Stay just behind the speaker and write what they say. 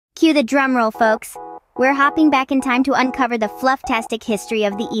Cue the drum roll, folks. We're hopping back in time to uncover the flufftastic history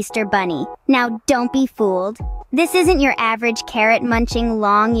of the Easter Bunny. Now, don't be fooled. This isn't your average carrot-munching,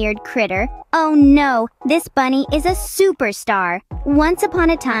 long-eared critter. Oh no, this bunny is a superstar. Once upon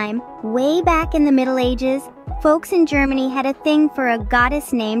a time, way back in the Middle Ages, folks in Germany had a thing for a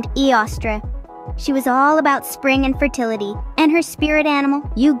goddess named Eostre. She was all about spring and fertility, and her spirit animal,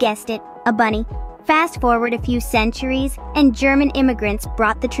 you guessed it, a bunny. Fast forward a few centuries, and German immigrants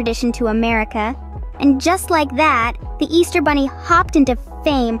brought the tradition to America. And just like that, the Easter Bunny hopped into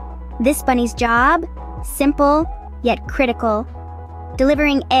fame. This bunny's job? Simple, yet critical.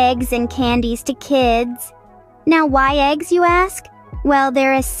 Delivering eggs and candies to kids. Now, why eggs, you ask? Well,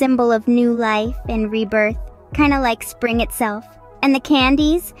 they're a symbol of new life and rebirth, kinda like spring itself. And the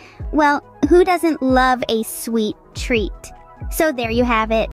candies? Well, who doesn't love a sweet treat? So there you have it.